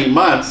how many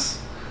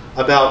months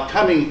about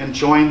coming and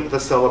join the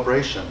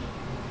celebration.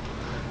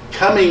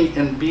 Coming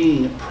and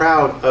being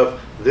proud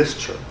of this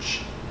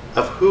church,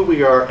 of who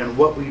we are and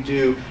what we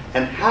do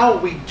and how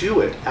we do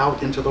it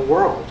out into the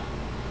world.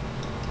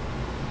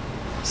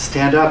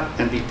 Stand up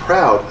and be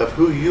proud of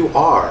who you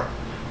are,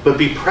 but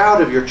be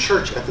proud of your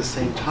church at the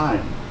same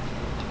time.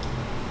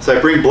 So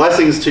I bring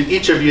blessings to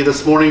each of you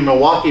this morning,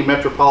 Milwaukee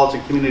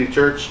Metropolitan Community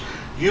Church.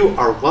 You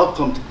are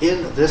welcomed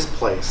in this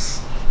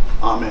place.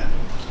 Amen.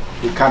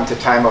 We come to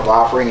time of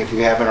offering. If you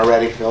haven't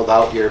already filled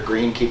out your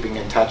green Keeping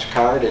in Touch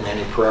card and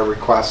any prayer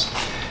requests,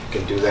 you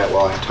can do that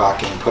while I'm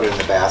talking. Put it in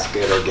the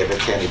basket or give it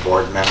to any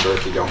board member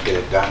if you don't get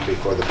it done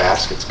before the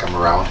baskets come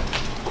around.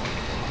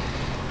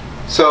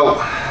 So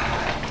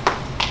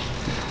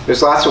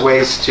there's lots of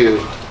ways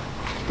to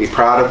be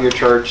proud of your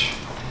church,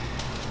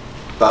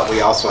 but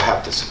we also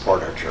have to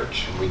support our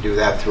church, and we do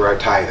that through our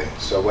tithing.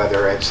 So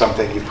whether it's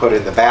something you put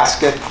in the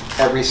basket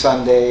every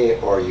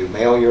Sunday, or you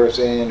mail yours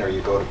in, or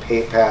you go to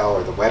PayPal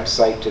or the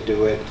website to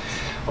do it,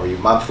 or you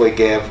monthly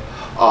give,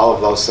 all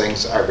of those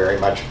things are very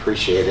much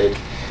appreciated,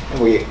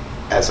 and we,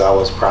 as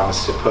always,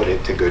 promise to put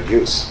it to good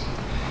use.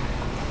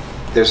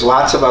 There's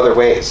lots of other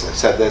ways. I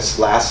said this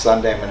last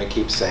Sunday, I'm going to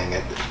keep saying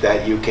it,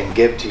 that you can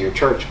give to your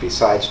church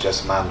besides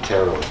just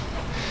monetarily.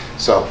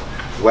 So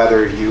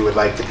whether you would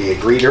like to be a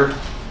greeter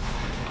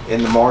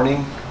in the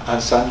morning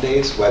on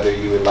Sundays, whether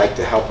you would like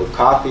to help with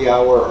coffee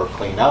hour or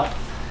clean up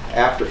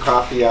after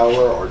coffee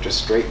hour or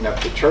just straighten up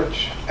the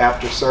church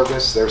after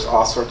service, there's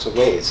all sorts of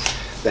ways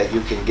that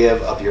you can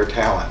give of your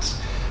talents.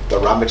 The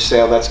rummage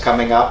sale that's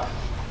coming up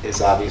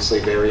is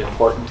obviously very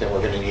important, and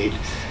we're going to need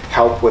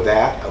help with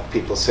that, of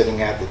people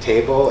sitting at the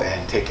table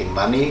and taking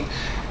money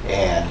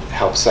and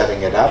help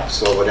setting it up.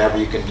 So whatever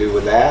you can do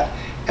with that.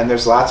 And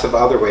there's lots of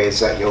other ways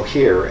that you'll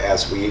hear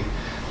as we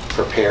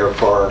prepare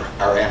for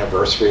our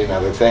anniversary and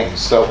other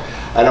things. So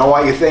I don't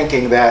want you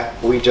thinking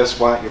that we just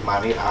want your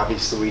money.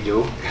 Obviously we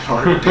do, in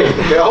order to pay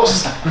the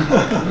bills.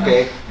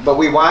 Okay, but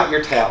we want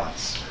your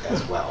talents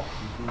as well.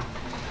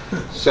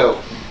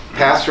 So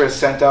Pastor has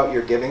sent out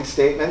your giving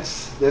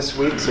statements this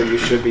week, so you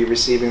should be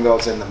receiving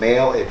those in the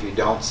mail. If you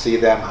don't see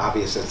them,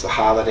 obviously it's a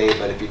holiday,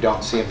 but if you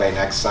don't see them by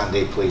next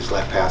Sunday, please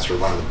let Pastor or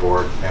one of the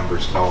board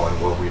members know,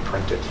 and we'll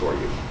reprint it for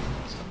you.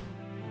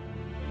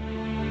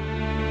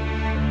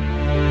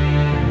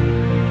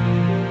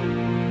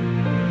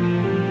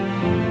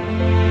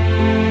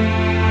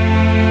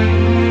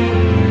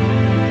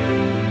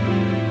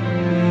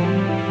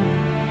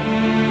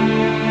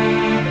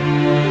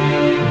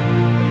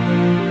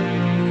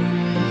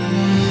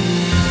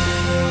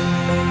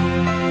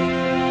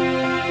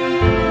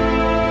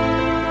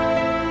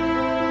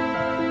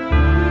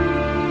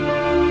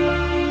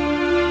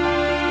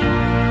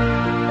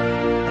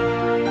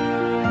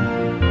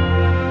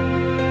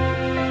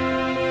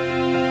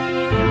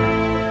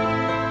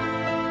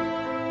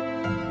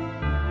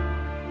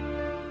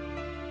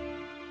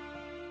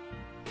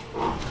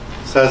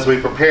 So as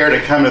we prepare to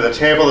come to the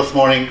table this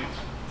morning,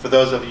 for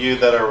those of you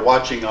that are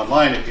watching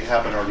online, if you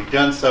haven't already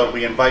done so,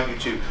 we invite you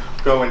to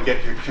go and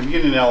get your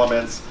communion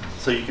elements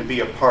so you can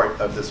be a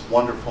part of this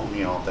wonderful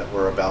meal that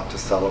we're about to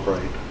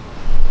celebrate.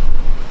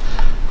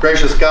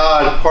 Gracious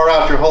God, pour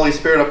out your Holy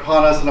Spirit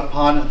upon us and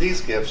upon these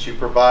gifts you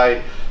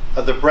provide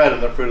of the bread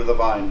and the fruit of the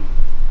vine.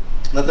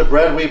 Let the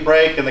bread we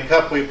break and the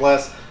cup we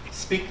bless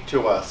speak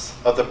to us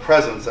of the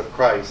presence of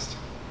Christ.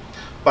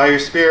 By your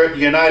Spirit,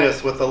 unite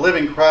us with the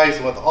living Christ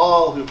and with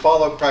all who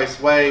follow Christ's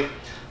way,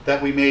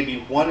 that we may be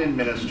one in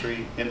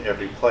ministry in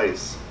every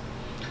place.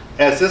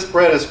 As this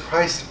bread is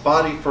Christ's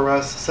body for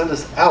us, send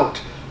us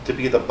out to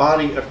be the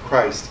body of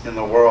Christ in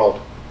the world.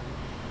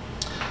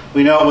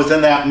 We know it was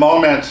in that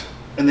moment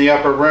in the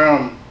upper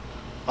room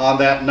on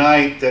that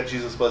night that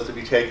Jesus was to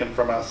be taken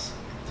from us.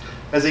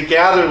 As he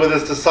gathered with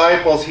his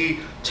disciples, he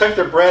took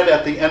the bread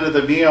at the end of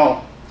the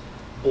meal,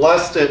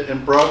 blessed it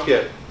and broke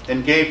it,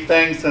 and gave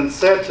thanks and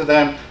said to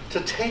them to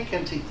take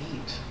and to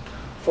eat.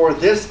 For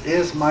this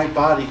is my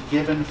body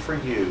given for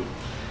you.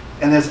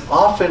 And as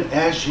often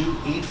as you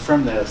eat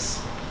from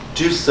this,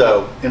 do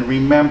so in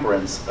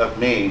remembrance of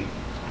me.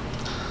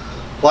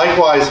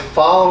 Likewise,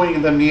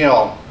 following the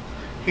meal,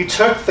 he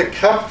took the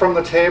cup from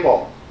the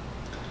table.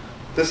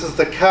 This is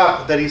the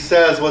cup that he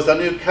says was a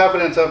new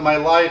covenant of my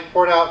life,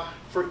 poured out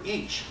for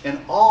each and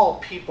all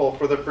people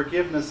for the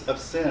forgiveness of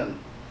sin.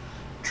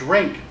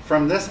 Drink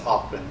from this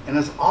often, and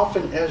as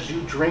often as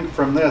you drink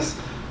from this,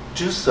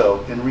 do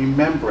so in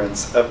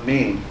remembrance of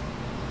me.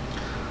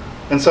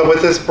 And so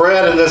with this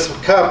bread and this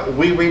cup,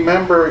 we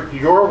remember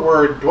your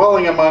word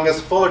dwelling among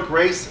us, full of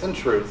grace and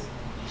truth.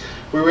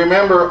 We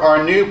remember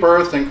our new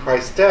birth in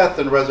Christ's death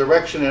and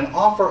resurrection, and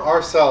offer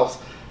ourselves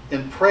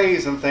in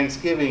praise and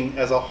thanksgiving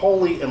as a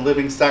holy and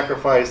living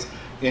sacrifice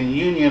in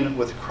union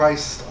with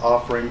Christ's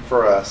offering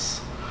for us.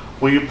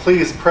 Will you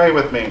please pray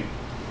with me?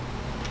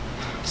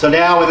 So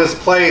now in this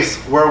place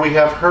where we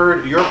have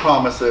heard your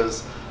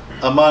promises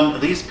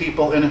among these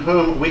people in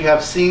whom we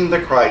have seen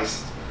the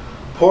Christ,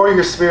 pour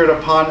your Spirit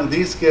upon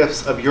these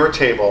gifts of your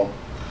table.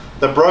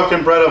 The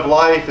broken bread of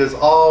life is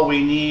all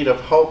we need of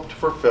hope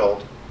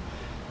fulfilled.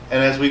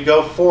 And as we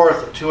go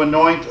forth to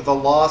anoint the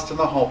lost and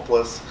the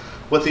hopeless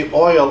with the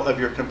oil of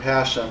your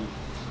compassion,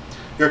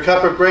 your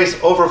cup of grace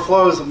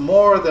overflows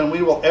more than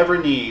we will ever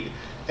need,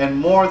 and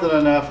more than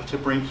enough to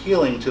bring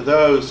healing to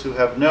those who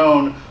have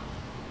known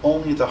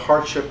only the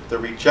hardship, the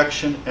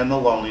rejection, and the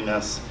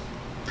loneliness.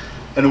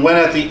 And when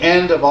at the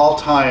end of all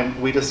time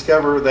we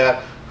discover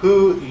that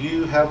who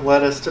you have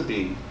led us to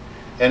be,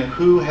 and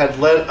who had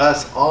led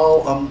us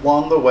all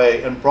along the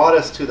way and brought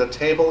us to the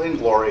table in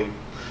glory,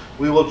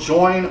 we will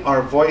join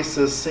our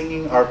voices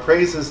singing our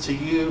praises to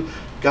you,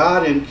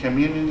 God in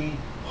community,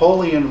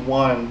 holy in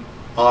one.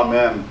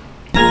 Amen.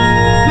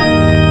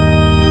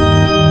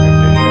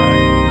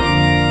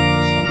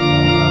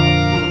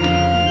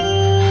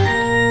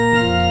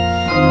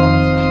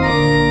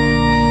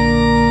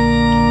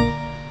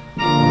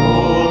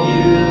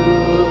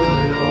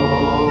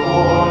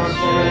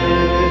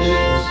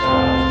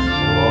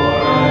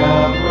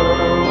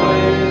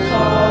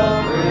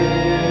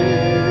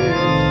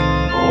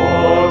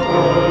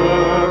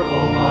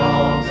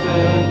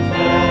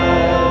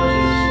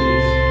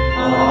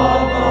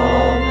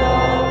 Above the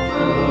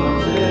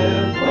fruited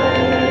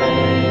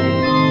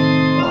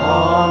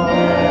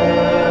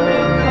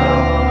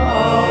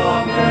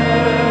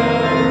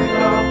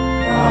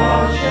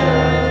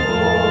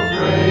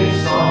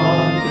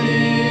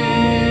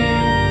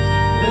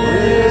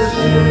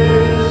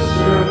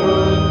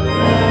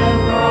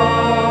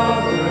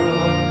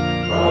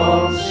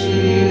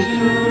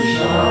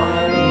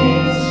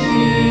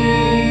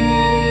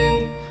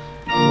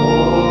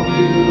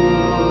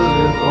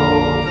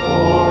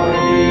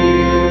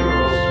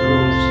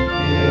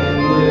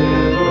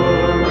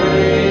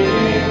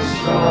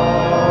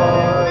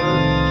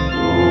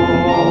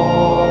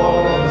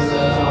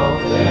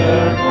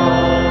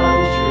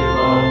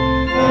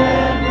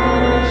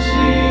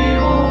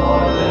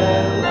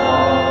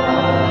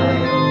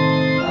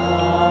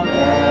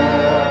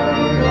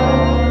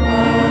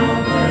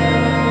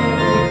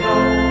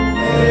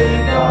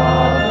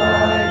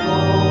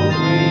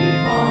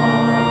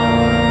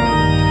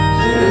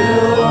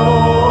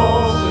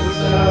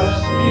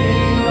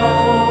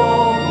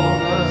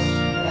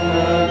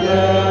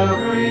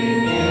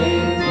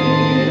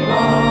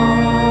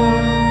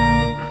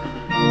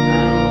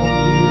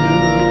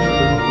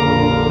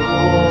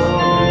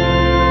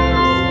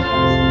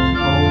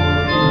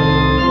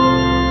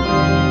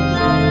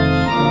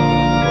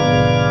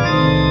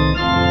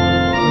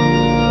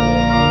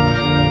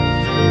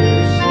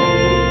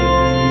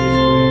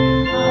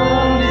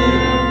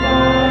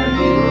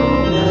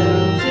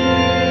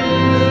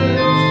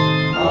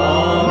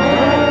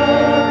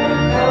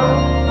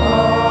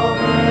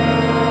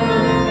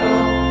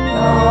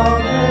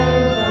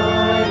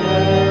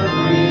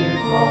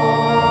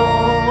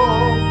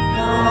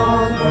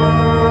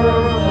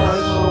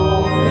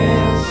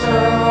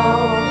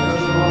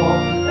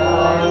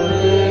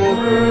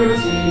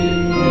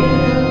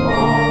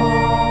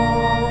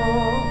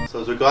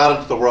out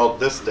into the world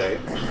this day,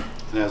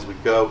 and as we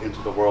go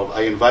into the world,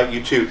 I invite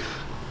you to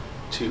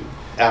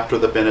after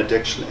the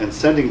benediction and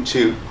sending,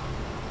 to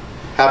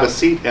have a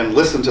seat and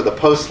listen to the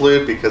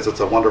postlude, because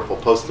it's a wonderful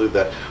postlude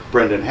that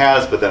Brendan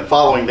has. But then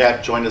following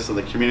that, join us in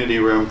the community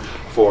room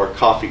for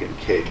coffee and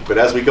cake. But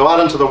as we go out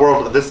into the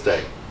world of this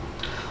day,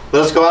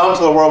 let us go out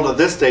into the world of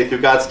this day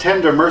through God's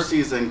tender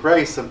mercies and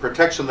grace and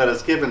protection that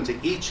is given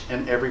to each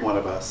and every one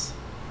of us.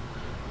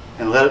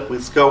 And let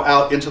us go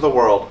out into the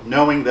world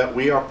knowing that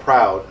we are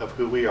proud of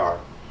who we are.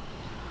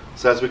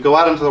 So as we go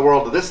out into the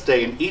world of this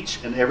day and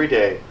each and every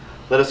day,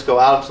 let us go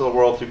out into the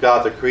world through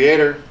God the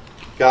Creator,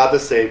 God the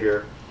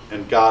Savior,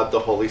 and God the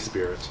Holy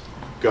Spirit.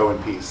 Go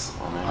in peace.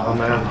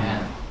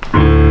 Amen.